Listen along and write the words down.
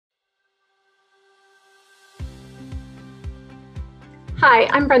Hi,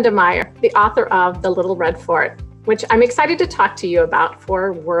 I'm Brenda Maier, the author of The Little Red Fort, which I'm excited to talk to you about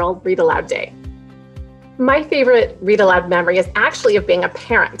for World Read Aloud Day. My favorite read aloud memory is actually of being a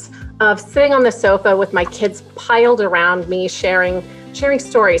parent, of sitting on the sofa with my kids piled around me, sharing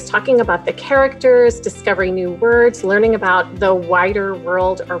stories, talking about the characters, discovering new words, learning about the wider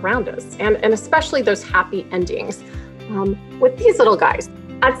world around us, and especially those happy endings with these little guys.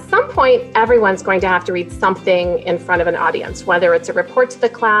 At some point, everyone's going to have to read something in front of an audience, whether it's a report to the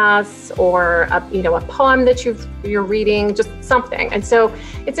class or a poem that you're reading, just something. And so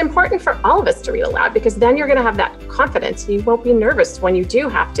it's important for all of us to read aloud, because then you're going to have that confidence and you won't be nervous when you do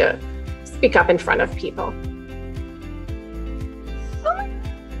have to speak up in front of people.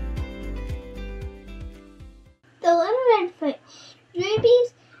 The Little Red Foot.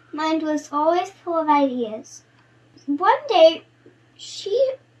 Ruby's mind was always full of ideas. One day,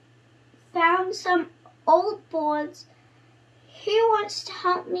 she found some old boards. Who wants to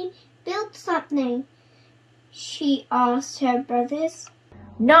help me build something? She asked her brothers.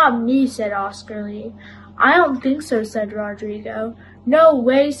 Not me, said Oscar Lee. I don't think so, said Rodrigo. No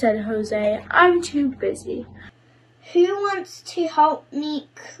way, said Jose. I'm too busy. Who wants to help me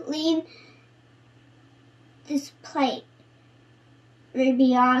clean this plate?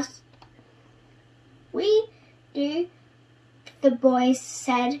 Ruby asked. We do, the boys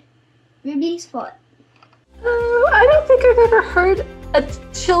said. Ruby's foot. Oh, I don't think I've ever heard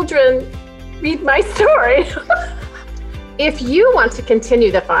children read my story. If you want to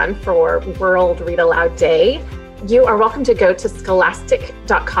continue the fun for World Read Aloud Day, you are welcome to go to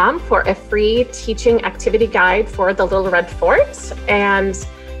Scholastic.com for a free teaching activity guide for the Little Red Fort. And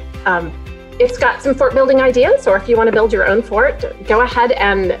it's got some fort building ideas, or if you want to build your own fort, go ahead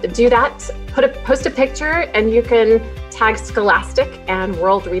and do that. Post a picture, and you can tag Scholastic and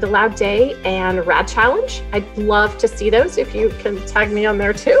World Read Aloud Day and Rad Challenge. I'd love to see those if you can tag me on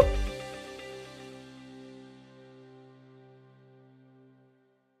there too.